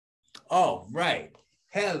All right.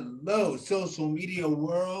 Hello, social media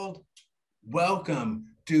world. Welcome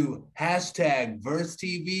to hashtag Verse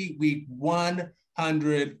TV week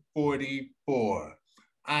 144.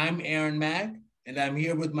 I'm Aaron Mack, and I'm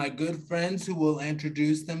here with my good friends who will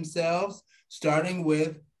introduce themselves, starting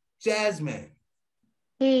with Jasmine.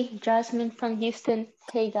 Hey, Jasmine from Houston.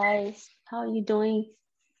 Hey guys, how are you doing?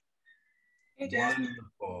 Hey, Jasmine.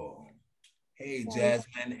 Wonderful. Hey, Nice.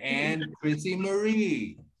 Jasmine and Chrissy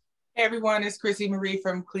Marie. Hey, everyone. It's Chrissy Marie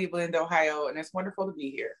from Cleveland, Ohio, and it's wonderful to be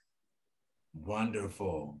here.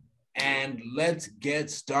 Wonderful. And let's get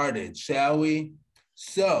started, shall we?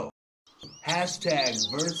 So, hashtag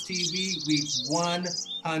Verse TV week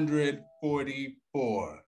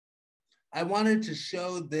 144. I wanted to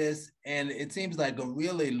show this, and it seems like a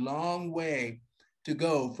really long way to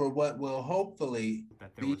go for what will hopefully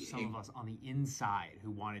that there were some of us on the inside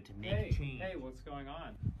who wanted to make change. Hey, what's going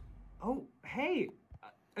on? Oh, hey.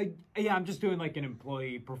 Yeah, I'm just doing like an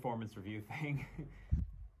employee performance review thing.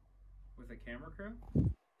 With a camera crew?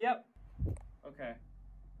 Yep. Okay.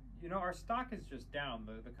 You know, our stock is just down.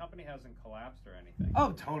 The company hasn't collapsed or anything.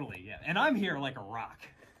 Oh, totally, yeah. And I'm here like a rock.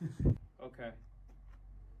 Okay.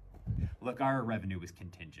 Look, our revenue was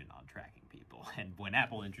contingent on tracking people. And when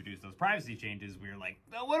Apple introduced those privacy changes, we were like,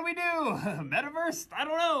 oh, what do we do? Metaverse? I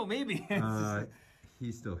don't know, maybe.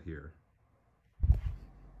 He's still here.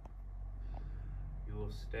 You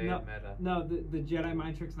will stay No, in meta. no, the Jedi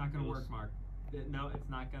mind trick's not going to work, Mark. No, it's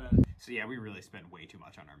not going to. So yeah, we really spent way too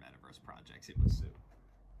much on our metaverse projects. It was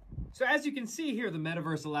so as you can see here, the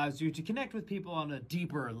metaverse allows you to connect with people on a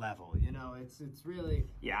deeper level. You know, it's really.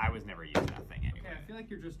 Yeah, I was never using that thing anyway. Okay, I feel like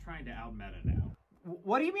you're just trying to out meta now.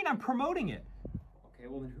 What do you mean I'm promoting it? Okay,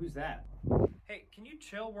 well then who's that? Hey, can you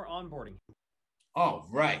chill? We're onboarding. All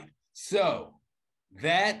right. So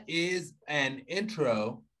that is an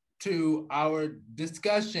intro to our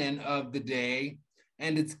discussion of the day.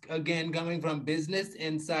 And it's again coming from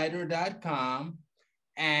businessinsider.com.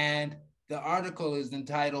 And the article is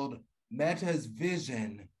entitled Meta's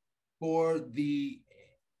Vision for the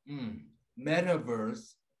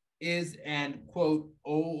Metaverse is an quote,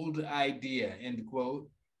 old idea, end quote.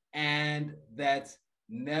 And that's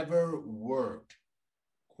never worked,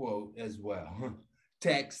 quote, as well.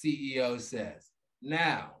 Tech CEO says.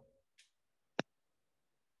 Now,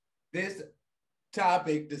 this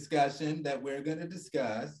topic discussion that we're going to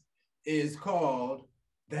discuss is called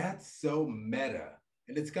That's So Meta.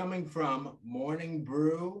 And it's coming from Morning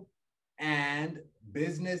Brew and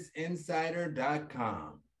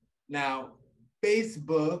businessinsider.com. Now,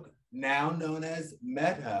 Facebook, now known as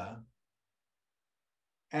Meta,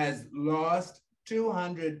 has lost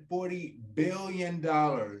 $240 billion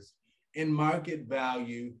in market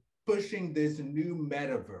value pushing this new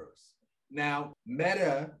metaverse. Now,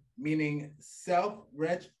 Meta, meaning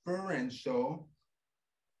self-referential,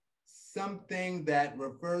 something that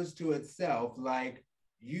refers to itself, like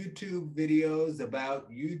YouTube videos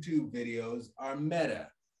about YouTube videos are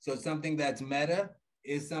meta. So something that's meta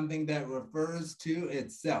is something that refers to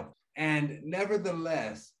itself. And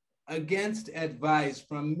nevertheless, against advice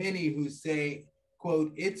from many who say,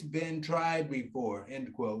 quote, it's been tried before,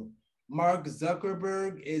 end quote, Mark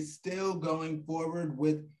Zuckerberg is still going forward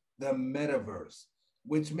with the metaverse,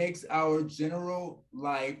 which makes our general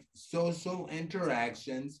life social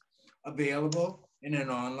interactions available in an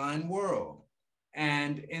online world.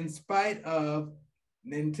 And in spite of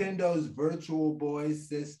Nintendo's Virtual Boy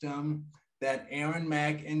system that Aaron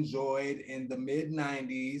Mack enjoyed in the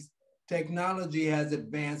mid-90s, technology has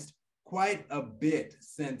advanced quite a bit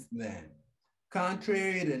since then.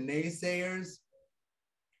 Contrary to naysayers,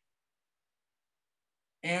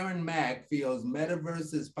 Aaron Mack feels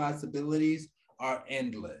metaverse's possibilities are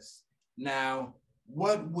endless. Now,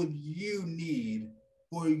 what would you need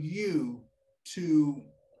for you to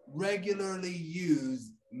regularly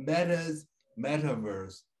use Meta's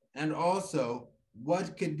metaverse? And also,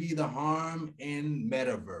 what could be the harm in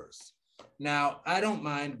metaverse? Now, I don't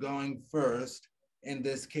mind going first in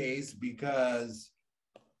this case because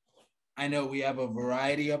I know we have a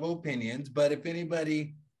variety of opinions, but if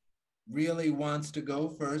anybody really wants to go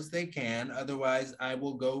first, they can. Otherwise, I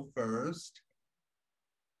will go first.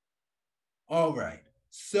 All right.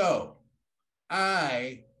 So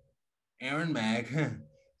I, Aaron Mack,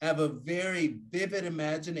 have a very vivid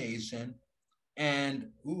imagination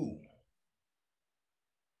and,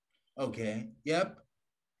 a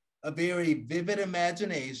very vivid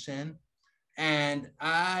imagination. And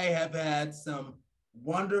I have had some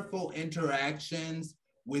wonderful interactions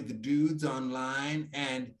with dudes online,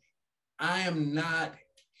 and I am not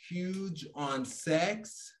huge on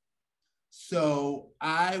sex. So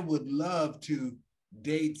I would love to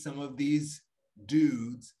date some of these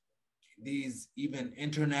dudes, these even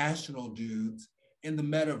international dudes in the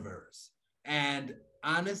metaverse. And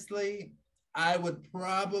honestly, I would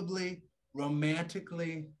probably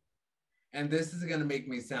romantically, and this is going to make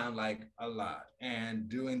me sound like a lot and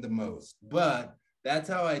doing the most, but that's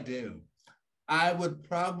how I do. I would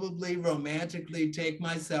probably romantically take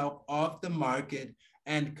myself off the market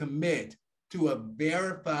and commit to a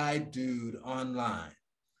verified dude online.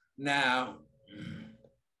 Now,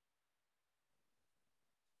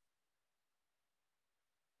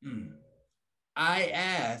 I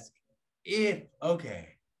ask if, okay,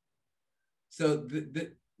 so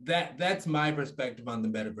that's my perspective on the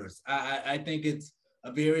metaverse. I think it's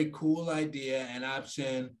a very cool idea and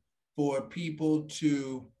option for people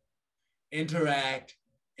to interact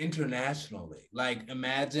internationally. Like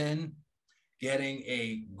imagine getting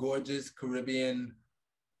a gorgeous Caribbean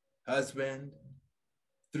husband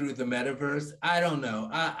through the metaverse. I don't know.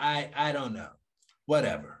 I don't know.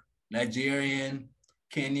 Whatever. Nigerian,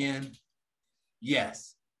 Kenyan.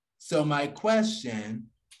 Yes. So my question,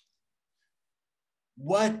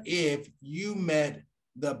 what if you met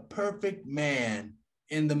the perfect man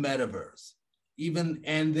in the metaverse? Even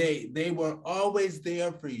and they were always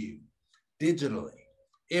there for you digitally.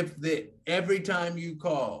 If every time you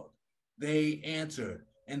called, they answered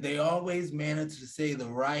and they always managed to say the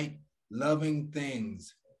right loving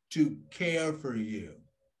things to care for you.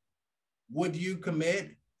 Would you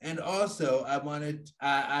commit? And also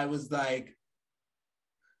I was like,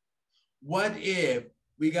 what if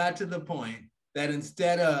we got to the point that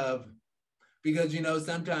instead of, because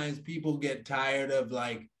sometimes people get tired of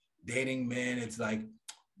like dating men, it's like,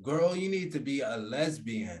 girl, you need to be a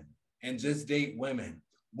lesbian and just date women.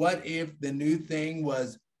 What if the new thing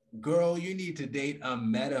was, girl, you need to date a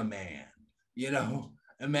meta man?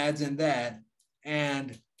 Imagine that.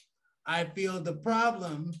 And I feel the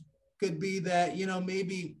problem could be that,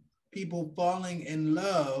 maybe people falling in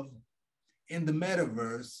love in the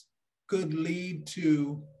metaverse could lead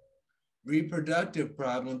to reproductive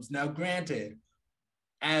problems. Now, granted,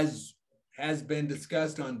 as has been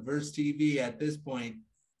discussed on Verse TV at this point,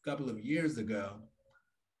 a couple of years ago,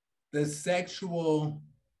 the sexual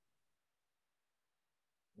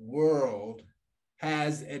world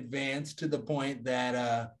has advanced to the point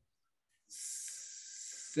that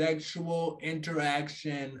sexual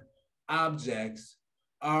interaction objects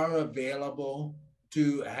are available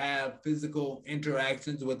to have physical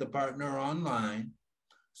interactions with a partner online.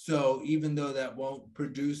 So even though that won't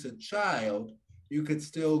produce a child, you could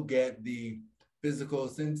still get the physical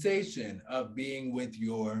sensation of being with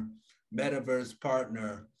your metaverse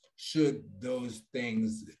partner should those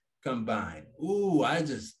things combine. What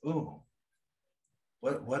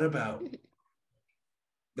about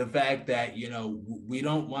the fact that, we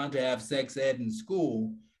don't want to have sex ed in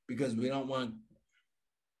school because we don't want,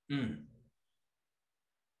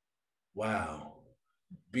 wow,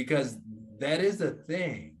 because that is a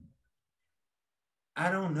thing.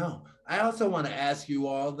 I don't know. I also want to ask you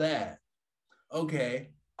all that. Okay,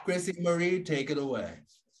 Chrissy Marie, take it away.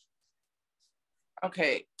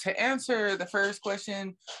 Okay, to answer the first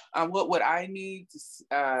question, what would I need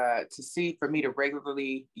to see for me to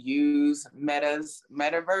regularly use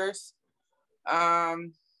metaverse?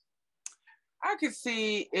 I could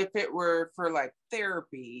see if it were for like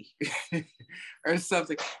therapy or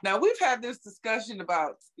something. Now we've had this discussion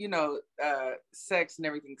about, sex and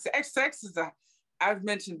everything. Sex is I've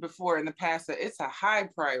mentioned before in the past that it's a high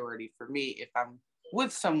priority for me if I'm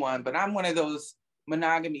with someone, but I'm one of those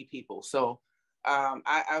monogamy people. So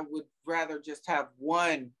I would rather just have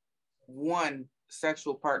one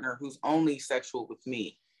sexual partner who's only sexual with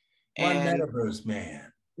me. One metaverse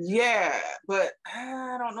man. Yeah, but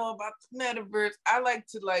I don't know about the metaverse. I like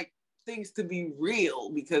things to be real,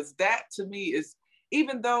 because that to me is,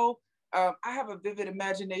 even though I have a vivid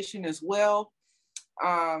imagination as well,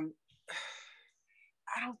 I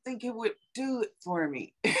don't think it would do it for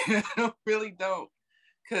me. I really don't,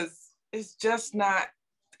 because it's just not,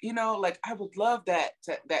 I would love that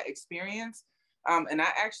experience. And I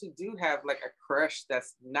actually do have like a crush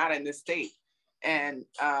that's not in this state. And,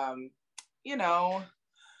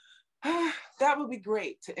 that would be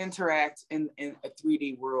great to interact in a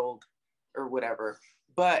 3D world or whatever.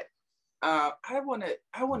 But I want to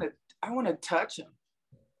touch him.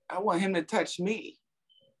 I want him to touch me.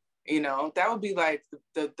 That would be like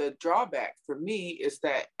the drawback for me, is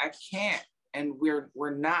that I can't, and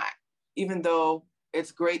we're not, even though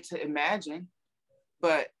it's great to imagine,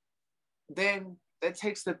 but then that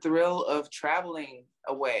takes the thrill of traveling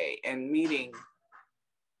away and meeting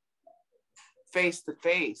face to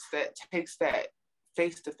face. That takes that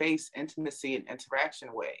face-to-face intimacy and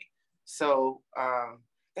interaction way. So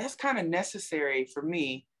that's kind of necessary for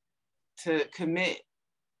me to commit.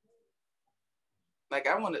 Like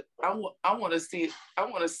I want to see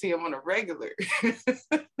him on a regular.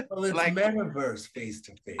 Well, it's like metaverse face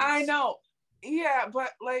to face. I know. Yeah,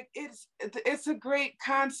 but like it's a great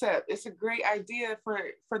concept. It's a great idea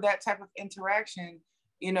for that type of interaction.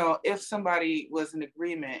 You know, if somebody was in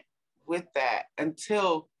agreement with that,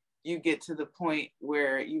 until you get to the point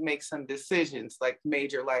where you make some decisions, like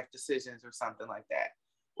major life decisions or something like that,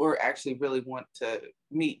 or actually really want to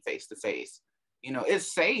meet face to face. You know,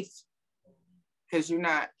 it's safe because you're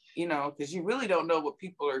not, you know, because you really don't know what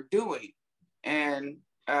people are doing. And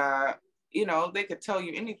you know, they could tell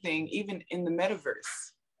you anything, even in the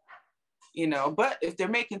metaverse, you know, but if they're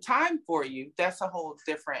making time for you, that's a whole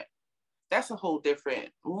different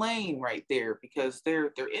lane right there, because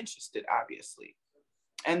they're interested, obviously,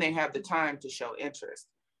 and they have the time to show interest.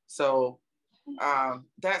 So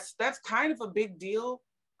that's kind of a big deal.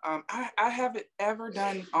 I haven't ever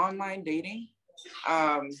done online dating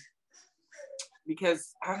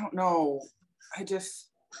because I don't know. I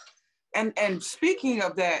just, and speaking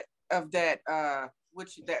of that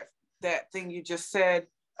that thing you just said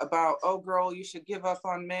about, oh girl, you should give up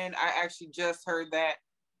on men. I actually just heard that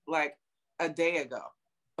like a day ago.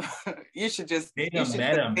 You should just date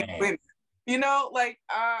women. You know, like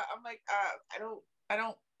I'm like I don't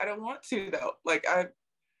want to though. Like I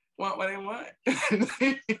want what I want.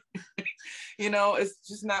 You know, it's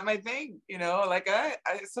just not my thing. You know, like I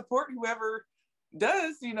support whoever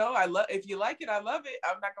does. You know, I love, if you like it, I love it.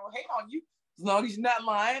 I'm not gonna hate on you as long as you're not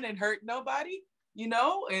lying and hurting nobody. You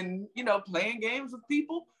know, and you know, playing games with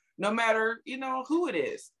people, no matter, you know, who it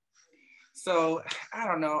is. So I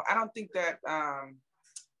don't know. I don't think that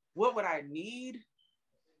what would I need?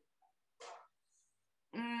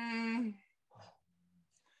 I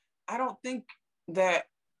don't think that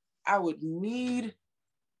I would need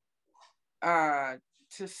to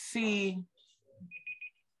see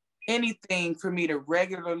anything for me to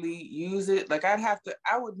regularly use it. Like I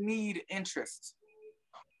would need interest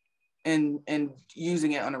in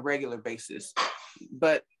using it on a regular basis.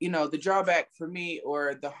 But you know, the drawback for me,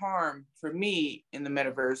 or the harm for me in the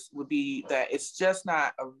metaverse, would be that it's just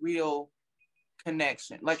not a real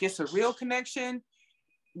connection. Like it's a real connection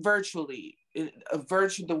virtually.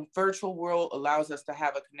 The virtual world allows us to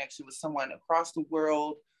have a connection with someone across the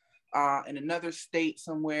world, in another state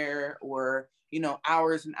somewhere, or you know,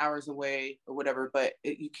 hours and hours away or whatever. But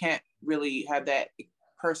you can't really have that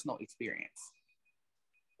personal experience.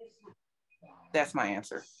 That's my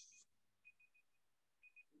answer.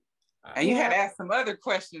 And you had asked some other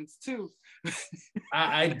questions too.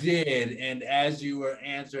 I did, and as you were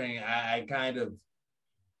answering, I kind of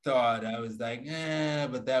thought, I was like,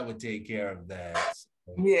 but that would take care of that.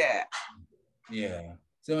 So, yeah.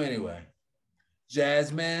 So anyway,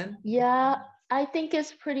 Jasmine. Yeah, I think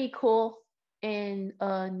it's pretty cool and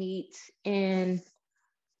neat, and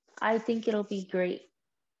I think it'll be great.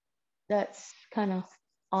 That's kind of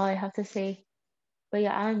all I have to say. But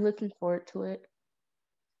yeah, I'm looking forward to it.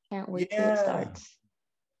 Can't wait till it starts.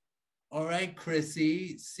 All right,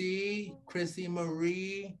 Chrissy. See, Chrissy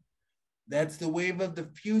Marie, that's the wave of the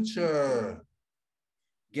future.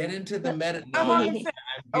 Get into the meta. No, I'm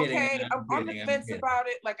on the fence about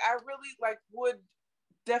it. Like I really would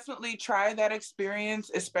definitely try that experience,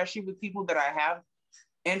 especially with people that I have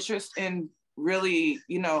interest in really,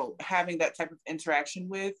 you know, having that type of interaction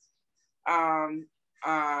with.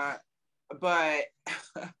 But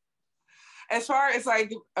as far as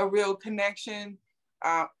like a real connection,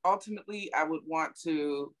 ultimately I would want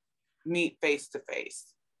to meet face to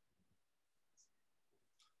face.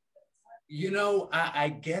 You know, I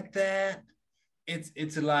get that.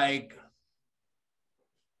 It's like,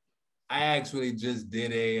 I actually just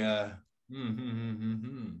did a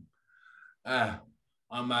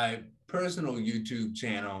on my personal YouTube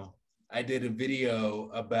channel, I did a video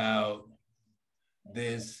about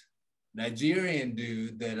this Nigerian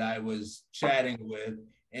dude that I was chatting with,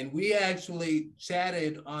 and we actually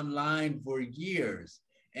chatted online for years.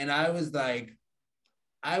 And I was like,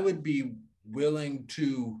 I would be willing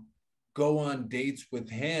to go on dates with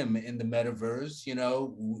him in the metaverse. You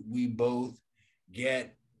know, we both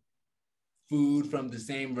get food from the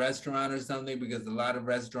same restaurant or something, because a lot of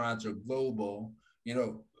restaurants are global. You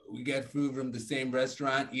know, we get food from the same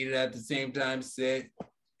restaurant, eat it at the same time, sit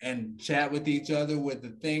and chat with each other with the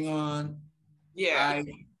thing on. Yeah.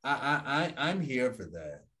 I'm here for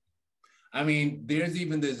that. I mean, there's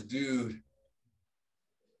even this dude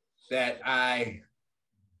that I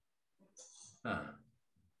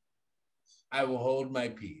will hold my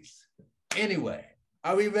peace. Anyway,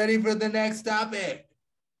 Are we ready for the next topic?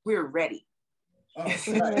 We're ready. All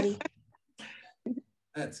We're right. ready.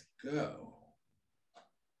 Let's go.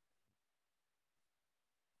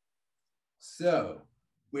 So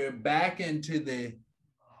we're back into the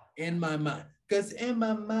in my mind, because in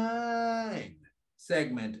my mind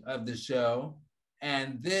segment of the show.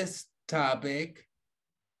 And this topic,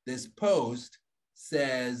 this post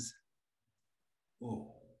says,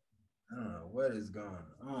 oh, I don't know what is going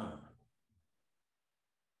on.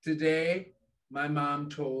 Today, my mom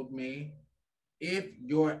told me, if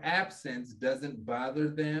your absence doesn't bother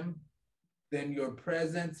them, then your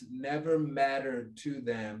presence never mattered to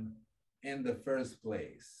them in the first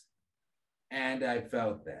place. And I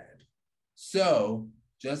felt that. So,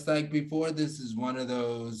 just like before, this is one of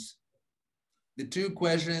those, the two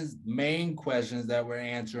questions, main questions that we're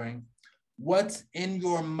answering. What's in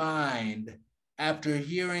your mind after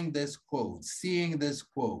hearing this quote, seeing this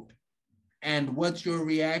quote? And what's your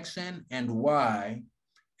reaction and why?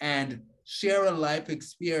 And share a life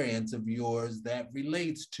experience of yours that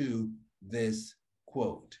relates to this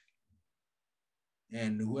quote.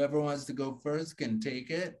 And whoever wants to go first can take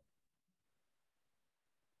it.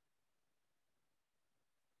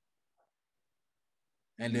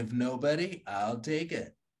 And if nobody, I'll take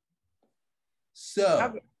it. So,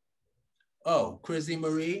 Okay. Oh, Chrissy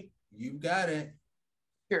Marie, you got it.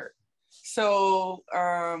 Sure. So,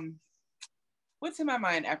 what's in my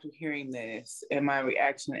mind after hearing this and my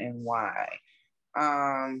reaction and why?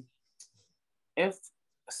 If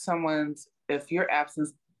your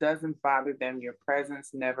absence doesn't bother them, your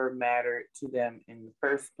presence never mattered to them in the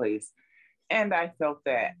first place. And I felt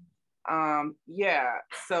that. Yeah.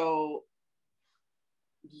 So,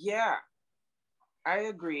 yeah, I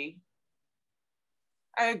agree.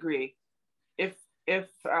 If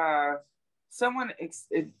someone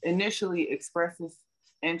initially expresses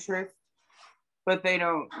interest, but they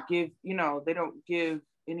don't give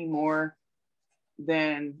any more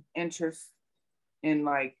than interest in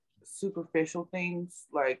like superficial things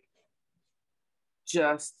like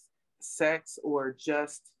just sex or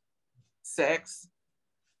just sex,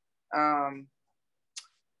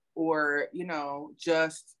 or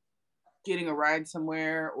just getting a ride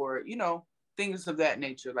somewhere, or things of that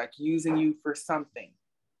nature, like using you for something.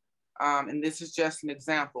 And this is just an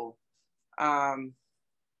example.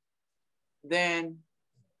 Then,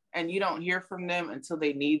 and you don't hear from them until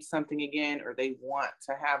they need something again, or they want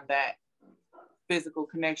to have that physical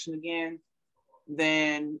connection again,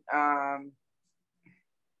 then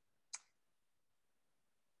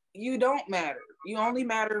you don't matter. You only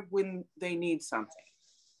matter when they need something.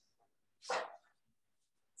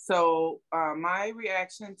 So my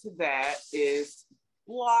reaction to that is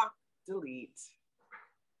block, delete.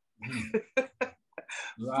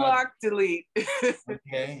 Block, delete.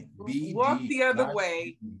 Okay. BD, walk the other block,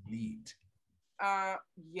 way. Delete.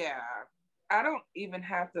 Yeah. I don't even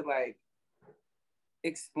have to like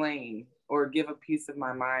explain or give a piece of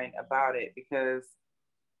my mind about it, because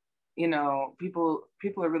people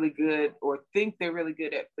are really good, or think they're really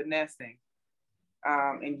good at finessing.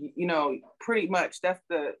 And pretty much that's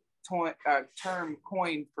the term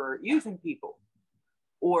coined for using people,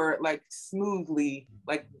 or like smoothly,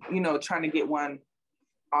 like trying to get one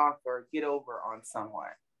off or get over on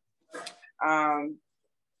someone.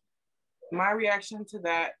 My reaction to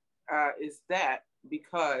that is that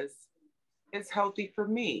because it's healthy for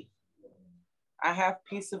me. I have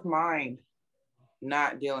peace of mind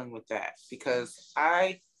not dealing with that, because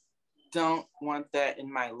I don't want that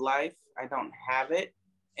in my life. I don't have it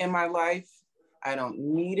in my life. I don't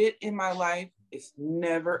need it in my life. It's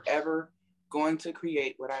never, ever going to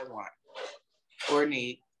create what I want or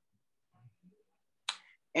need.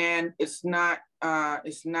 And it's not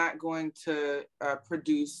going to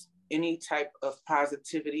produce any type of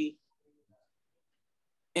positivity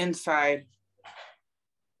inside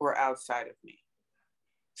or outside of me.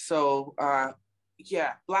 So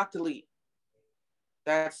yeah, block, delete.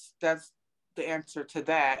 That's the answer to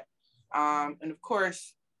that. And of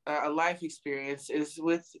course, a life experience is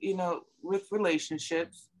with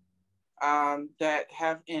relationships that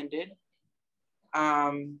have ended.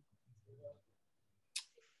 Oh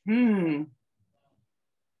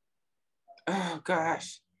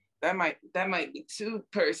gosh, that might be too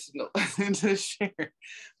personal to share.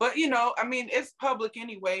 But it's public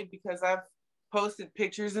anyway, because I've posted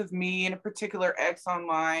pictures of me and a particular ex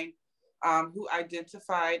online, who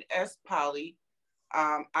identified as poly.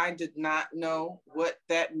 I did not know what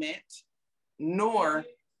that meant, nor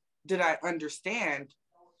did I understand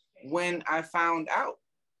when I found out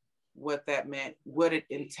what that meant, what it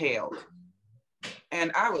entailed.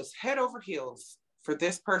 And I was head over heels for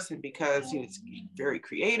this person because he was very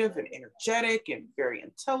creative and energetic and very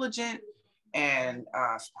intelligent and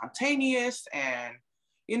spontaneous, and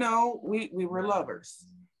you know, we were lovers.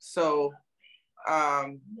 So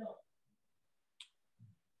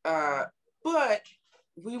but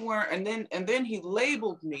we weren't, and then he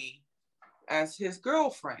labeled me as his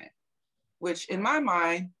girlfriend, which in my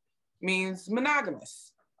mind means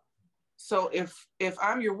monogamous. So if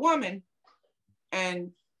I'm your woman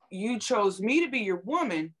and you chose me to be your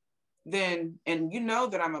woman, then, and you know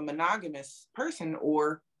that I'm a monogamous person,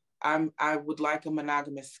 or I would like a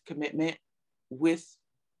monogamous commitment with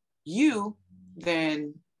you,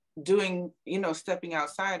 then doing, you know, stepping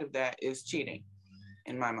outside of that is cheating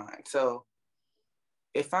in my mind. So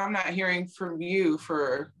if I'm not hearing from you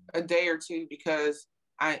for a day or two because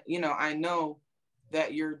I know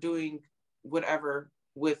that you're doing whatever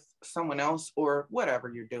with someone else or whatever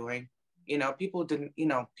you're doing, you know, people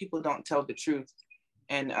don't tell the truth.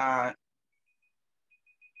 And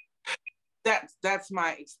that's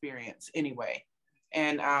my experience anyway.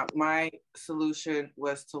 And my solution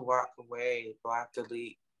was to walk away, block,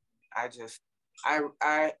 delete.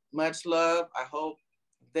 I much love. I hope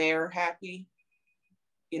they're happy,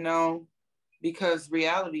 you know, because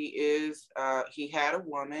reality is he had a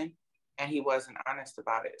woman and he wasn't honest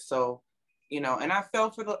about it. So, you know, and I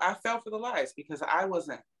fell for the lies because I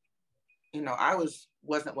wasn't, you know,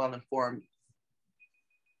 wasn't well informed.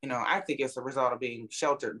 You know, I think it's a result of being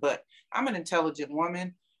sheltered, but I'm an intelligent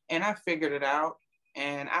woman and I figured it out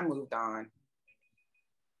and I moved on.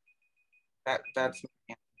 That's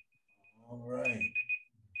All right.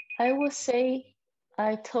 I will say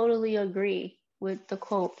I totally agree with the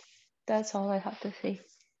quote. That's all I have to say.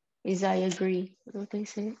 Is I agree with what they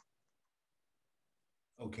said.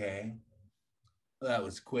 Okay. Well, that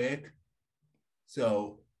was quick.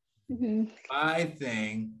 So Mhm.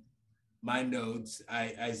 my notes,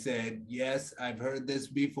 I said, yes, I've heard this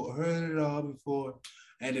before, heard it all before,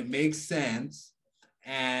 and it makes sense.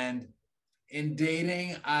 And in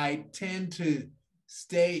dating, I tend to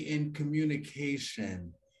stay in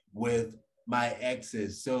communication with my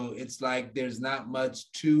exes. So it's like there's not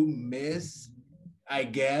much to miss, I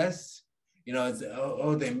guess. You know, it's,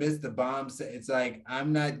 they missed the bomb. It's like,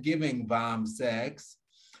 I'm not giving bomb sex,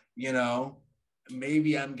 you know,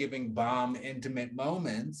 maybe I'm giving bomb intimate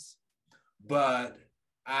moments, but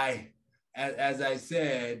as I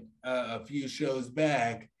said a few shows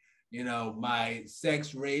back, you know, my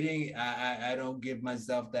sex rating, I don't give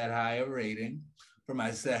myself that high a rating for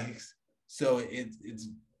my sex. So it's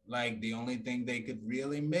like the only thing they could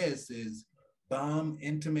really miss is bomb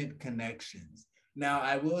intimate connections. Now,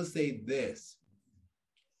 I will say this.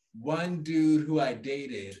 One dude who I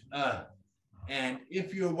dated, and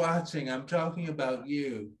if you're watching, I'm talking about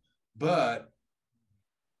you, but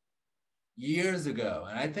years ago,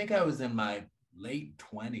 and I think I was in my late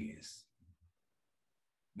 20s,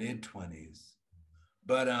 mid 20s.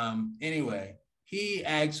 But anyway, he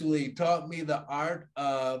actually taught me the art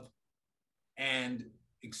of, and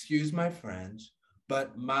excuse my French,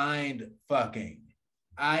 but mind fucking.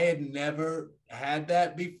 I had never had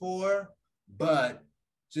that before, but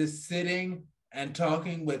just sitting and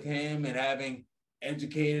talking with him and having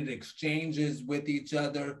educated exchanges with each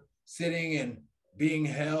other, sitting and being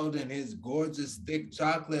held in his gorgeous, thick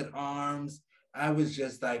chocolate arms, I was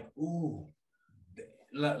just like, ooh,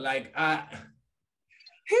 like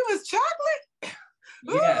he was chocolate.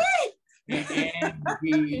 Yeah. And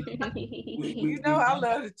we you know, I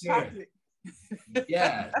love the chocolate.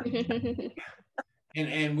 Yeah.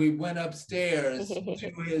 And we went upstairs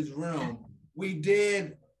to his room. We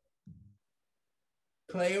did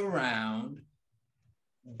play around,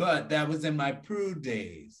 but that was in my prude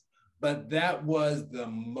days. But that was the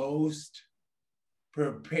most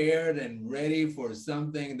prepared and ready for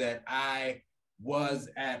something that I was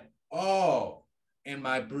at all in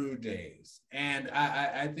my prude days. And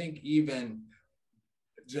I think even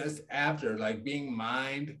just after, like being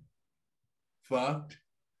mind fucked,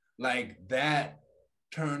 like that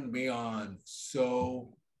turned me on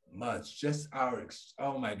so much. Just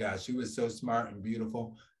oh my gosh, she was so smart and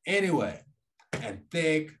beautiful. Anyway, and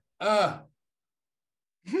thick.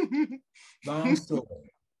 Long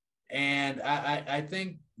story. And I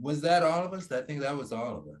think, was that all of us? I think that was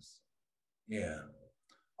all of us. Yeah.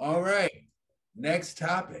 All right. Next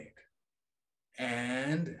topic.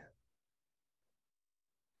 And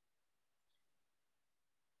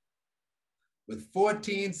with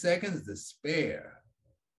 14 seconds to spare.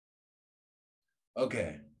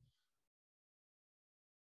 Okay.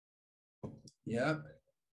 Yep.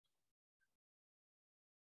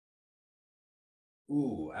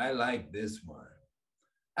 Ooh, I like this one.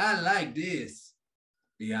 I like this.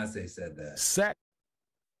 Beyonce said that. Sex.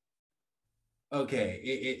 Okay,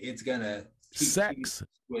 it's gonna keep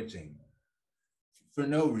switching for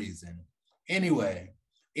no reason. Anyway,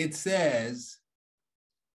 it says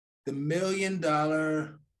the $1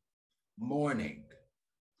 Million Morning.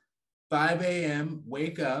 5 a.m.,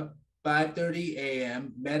 wake up. 5:30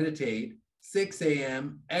 a.m., meditate. 6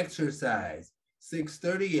 a.m., exercise.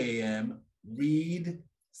 6:30 a.m., read.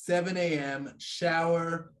 7 a.m.,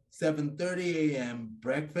 shower. 7:30 a.m.,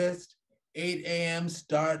 breakfast. 8 a.m.,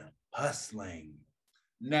 start hustling.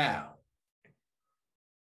 Now,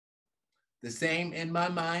 the same in my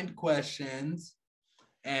mind questions,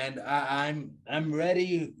 and I'm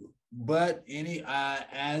ready, but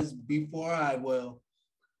as before, I will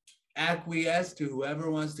acquiesce to whoever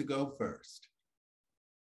wants to go first.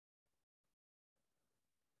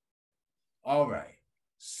 All right.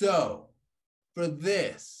 So for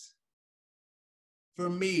this, for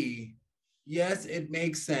me, yes, it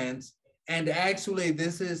makes sense. And actually,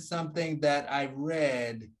 this is something that I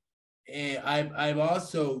read. And I've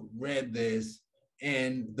also read this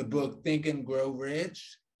in the book Think and Grow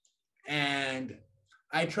Rich. And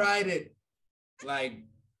I tried it like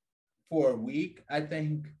for a week, I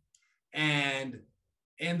think. And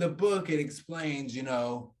in the book, it explains,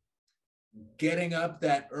 getting up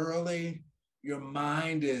that early, your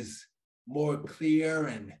mind is more clear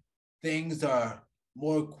and things are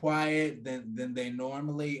more quiet than they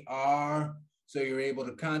normally are. So you're able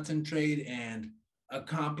to concentrate and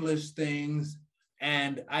accomplish things.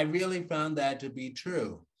 And I really found that to be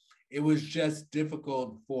true. It was just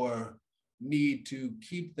difficult for me to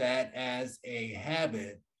keep that as a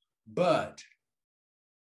habit, but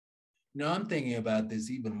I'm thinking about this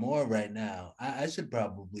even more right now. I should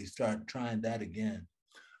probably start trying that again.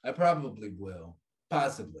 I probably will,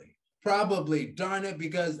 possibly, probably, darn it,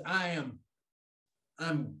 because I'm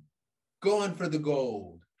going for the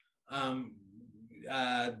gold,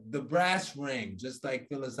 the brass ring, just like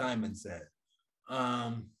Phyllis Hyman said.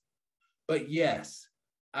 But yes,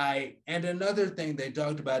 and another thing they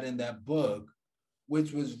talked about in that book,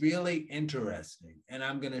 which was really interesting, and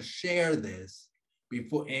I'm going to share this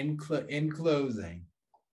before in closing.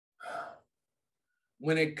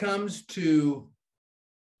 When it comes to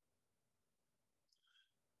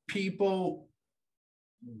people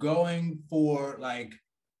going for like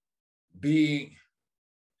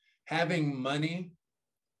having money,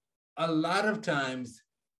 a lot of times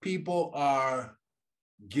people are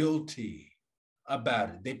guilty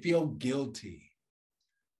about it. They feel guilty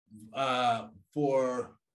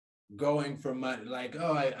for going for money, like,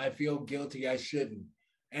 oh, I feel guilty, I shouldn't.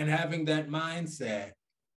 And having that mindset,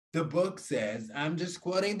 the book says, I'm just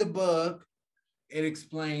quoting the book, it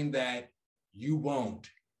explained that you won't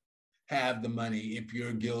have the money if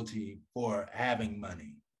you're guilty for having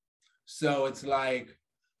money. So it's like,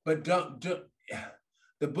 but don't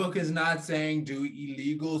the book is not saying do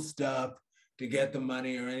illegal stuff to get the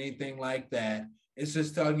money or anything like that. It's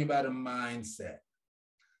just talking about a mindset.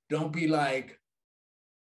 Don't be like,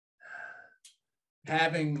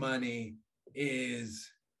 having money is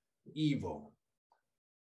evil.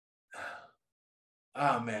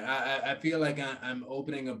 Oh man, I feel like I'm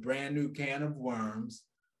opening a brand new can of worms.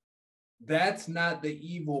 That's not the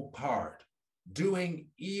evil part. Doing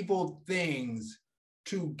evil things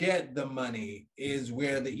to get the money is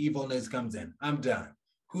where the evilness comes in. I'm done.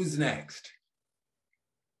 Who's next?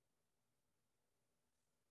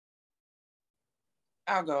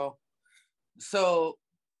 I'll go. So,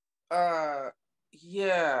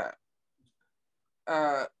 yeah.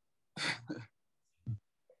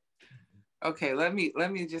 Okay, let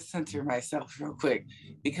me just censor myself real quick,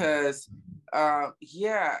 because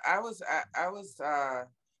yeah, I was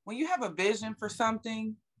when you have a vision for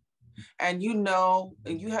something, and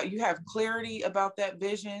and you have clarity about that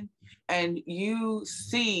vision, and you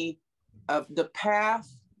see the path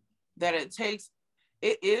that it takes.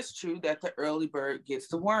 It is true that the early bird gets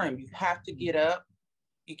the worm. You have to get up.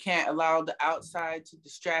 You can't allow the outside to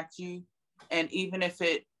distract you. And even if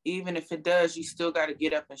it does, you still got to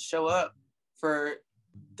get up and show up for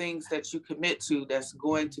things that you commit to that's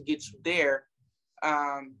going to get you there.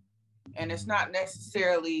 And it's not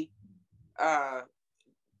necessarily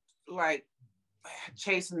like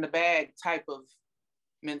chasing the bag type of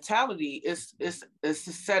mentality. It's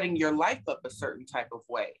setting your life up a certain type of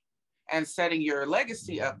way and setting your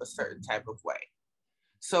legacy up a certain type of way.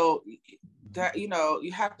 So that,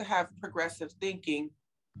 you have to have progressive thinking,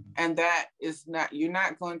 and that is not, you're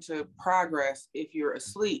not going to progress if you're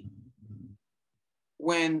asleep.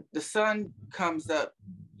 When the sun comes up,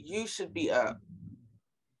 you should be up.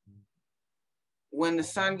 When the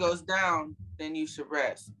sun goes down, then you should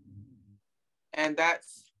rest. And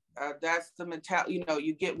that's the mentality. You know,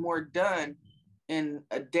 you get more done in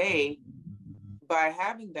a day by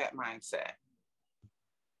having that mindset.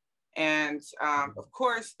 And of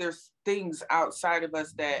course, there's things outside of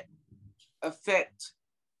us that affect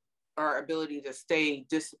our ability to stay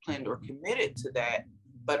disciplined or committed to that.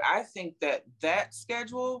 But I think that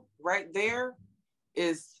schedule right there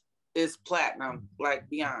is platinum, like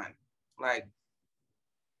beyond, like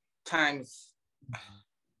times.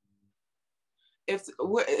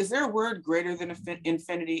 Is there a word greater than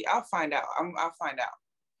infinity? I'll find out. I'll find out.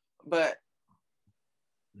 But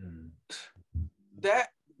that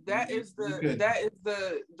is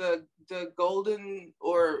the golden,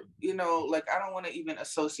 or, you know, like, I don't want to even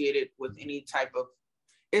associate it with any type of,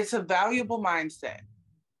 it's a valuable mindset.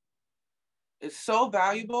 It's so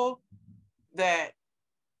valuable that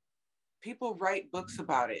people write books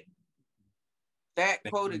about it. That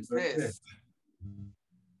quote exists.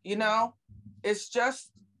 You know, it's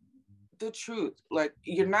just the truth. Like,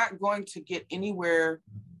 you're not going to get anywhere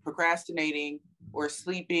procrastinating or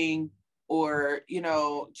sleeping or, you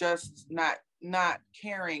know, just not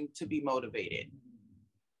caring to be motivated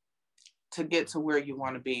to get to where you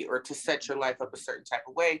want to be, or to set your life up a certain type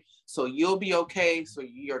of way so you'll be okay, so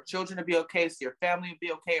your children will be okay, so your family will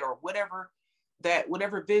be okay, or whatever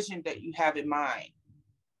vision that you have in mind.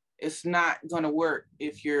 It's not going to work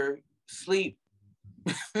if you're asleep.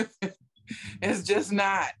 It's just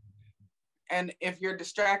not. And if you're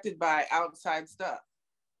distracted by outside stuff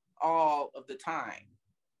all of the time,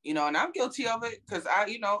 you know, and I'm guilty of it, because I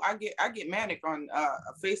get manic on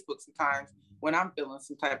Facebook sometimes when I'm feeling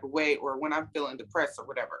some type of way, or when I'm feeling depressed or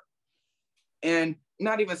whatever. And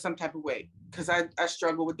not even some type of way, because I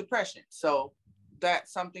struggle with depression. So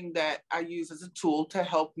that's something that I use as a tool to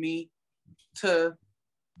help me to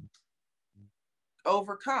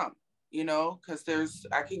overcome, you know, because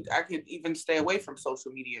I could even stay away from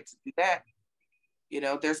social media to do that. You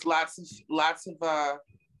know, there's lots of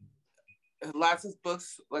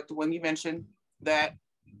books like the one you mentioned that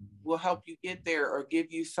will help you get there, or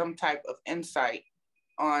give you some type of insight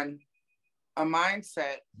on a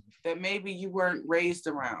mindset that maybe you weren't raised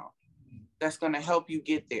around, that's going to help you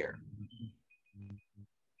get there.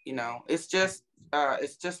 You know, it's just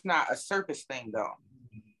not a surface thing though.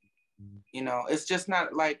 You know, it's just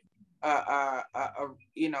not like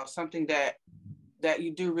you know, something that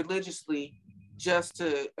you do religiously just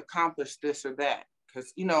to accomplish this or that.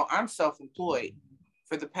 Because, you know, I'm self-employed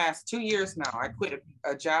for the past 2 years now. I quit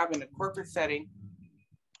a job in a corporate setting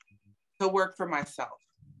to work for myself.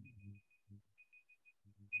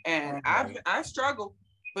 And I struggled,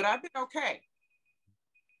 but I've been okay.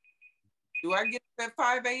 Do I get up at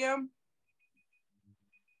 5 a.m.?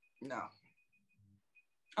 No.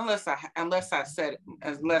 Unless I set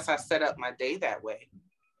up my day that way.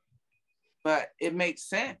 But it makes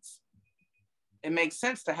sense. It makes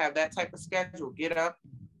sense to have that type of schedule. Get up,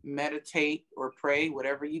 meditate or pray,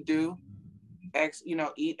 whatever you do.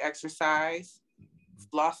 Eat, exercise,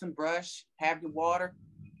 floss and brush, have your water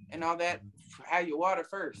and all that. Have your water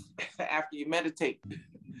first after you meditate.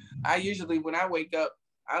 I usually, when I wake up,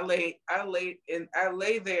 I lay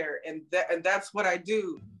there, and that's what I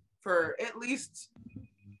do for at least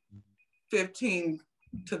 15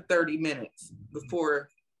 to 30 minutes before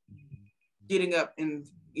getting up and,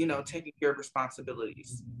 you know, taking care of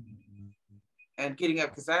responsibilities. And getting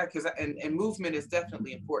up, and movement is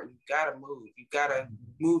definitely important. You gotta move. You gotta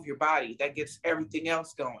move your body. That gets everything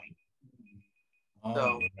else going.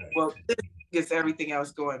 Well, this gets everything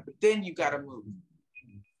else going, but then you gotta move.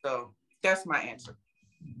 So that's my answer.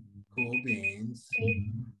 Cool beans.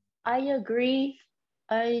 I agree.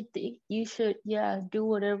 I think you should, do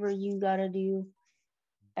whatever you gotta do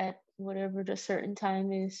at whatever the certain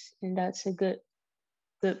time is, and that's a good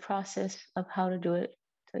process of how to do it.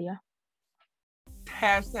 So yeah.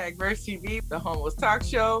 Hashtag Verse TV, the Homeless Talk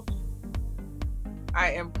Show.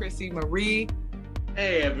 I am Chrissy Marie.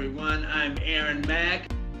 Hey everyone, I'm Aaron Mack.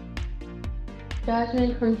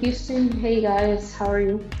 Jasmine from Houston. Hey guys, how are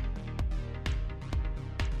you?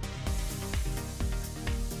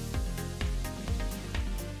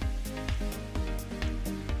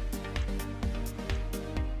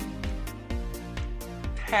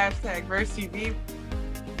 Hashtag Verse TV.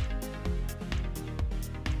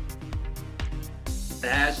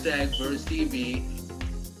 Hashtag Verse TV.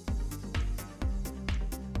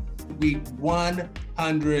 Week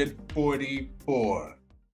 144.